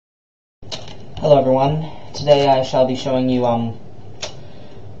Hello everyone. Today I shall be showing you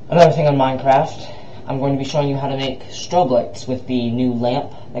another thing on Minecraft. I'm going to be showing you how to make strobe lights with the new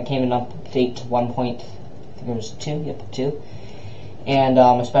lamp that came in update 1.2, and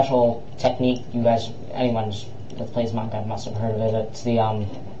a special technique. You guys, anyone that plays Minecraft must have heard of it. It's the I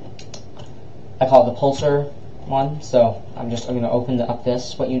call it the pulsar one. So I'm going to open up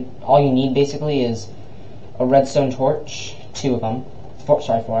this. All you need basically is a redstone torch, 2 of them. 4.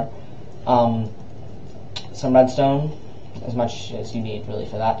 Some redstone, as much as you need really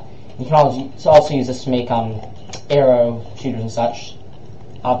for that. You can also use this to make arrow shooters and such.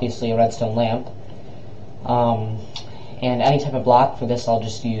 Obviously a redstone lamp. And any type of block. For this I'll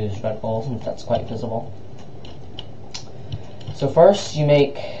just use red wool, since that's quite visible. So first you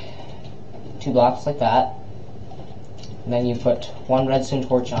make 2 blocks like that. And then you put 1 redstone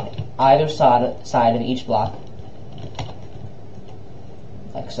torch on either side of each block.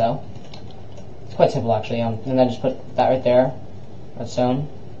 Like so. It's quite simple actually. And then just put that right there. Redstone,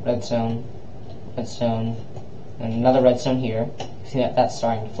 redstone, redstone, and another redstone here. See that's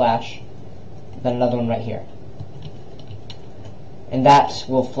starting to flash. Then another one right here. And that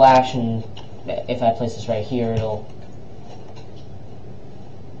will flash, and if I place this right here, it'll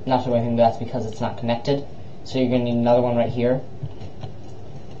not do anything, but that's because it's not connected. So you're going to need another one right here.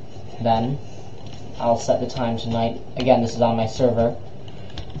 Then I'll set the time tonight. Again, this is on my server,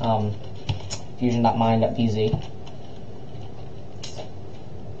 fusion.mine.bz.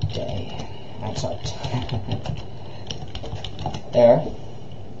 Okay, I'm sorry. There,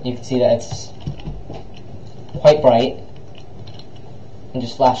 you can see that it's quite bright and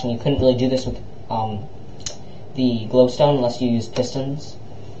just flashing. You couldn't really do this with the glowstone unless you use pistons.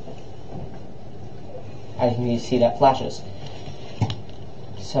 As you can see, that flashes.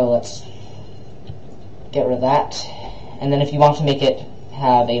 So let's get rid of that. And then if you want to make it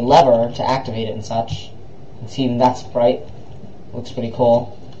have a lever to activate it and such, you can see even that's bright. Looks pretty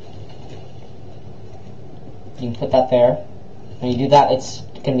cool. You can put that there. When you do that, it's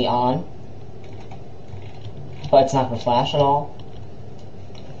going to be on, but it's not going to flash at all.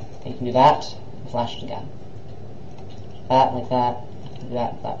 You can do that, and flash it again. That, like that, do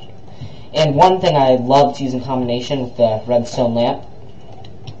that, flash. And one thing I love to use in combination with the redstone lamp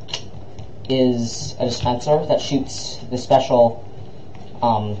is a dispenser that shoots the special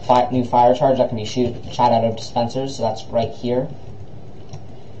new fire charge that can be shot out of dispensers. So that's right here.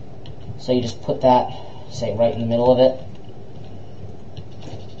 So you just put that, say, right in the middle of it.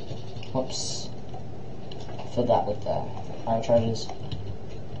 Whoops. Fill that with the fire charges.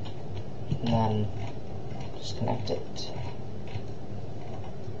 And then just connect it.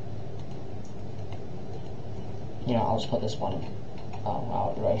 You know, I'll just put this one. Oh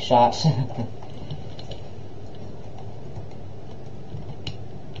wow, the right shot.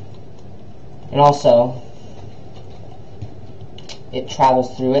 And also, it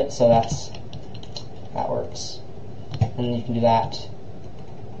travels through it, so that works. And you can do that.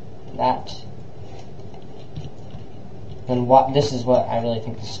 And this is what I really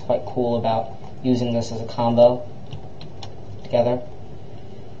think is quite cool about using this as a combo together.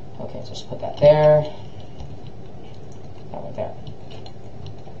 Okay, so just put that there. That right there.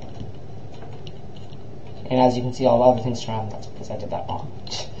 And as you can see, all the other things around, that's because I did that wrong.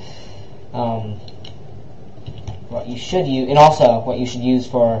 What you should use, and also what you should use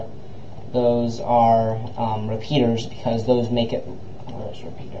for those are repeaters, because those make it. Where's the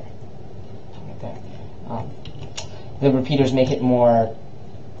repeater? Right there. The repeaters make it more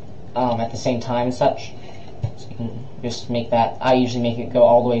at the same time and such. So you can just make that. I usually make it go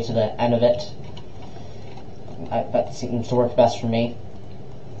all the way to the end of it. That seems to work best for me.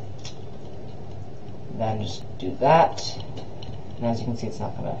 Then just do that, and as you can see, it's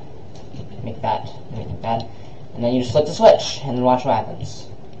not going to make that, and then you just flip the switch, and then watch what happens.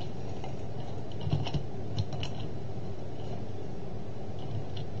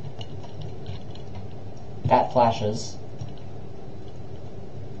 That flashes.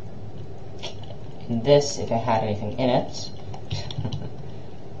 And this, if I had anything in it,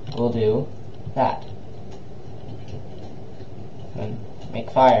 will do that. And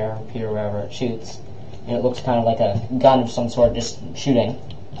make fire appear wherever it shoots. And it looks kind of like a gun of some sort just shooting,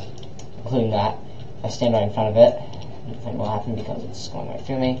 including that. If I stand right in front of it, nothing will happen because it's going right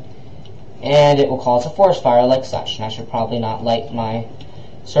through me. And it will call it a forest fire like such, and I should probably not light my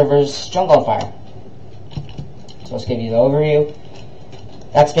server's jungle on fire. So let's give you the overview.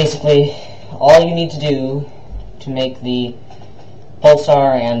 That's basically all you need to do to make the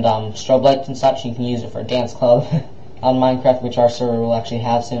pulsar and strobe lights and such. You can use it for a dance club on Minecraft, which our server will actually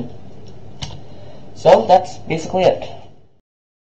have soon. So that's basically it.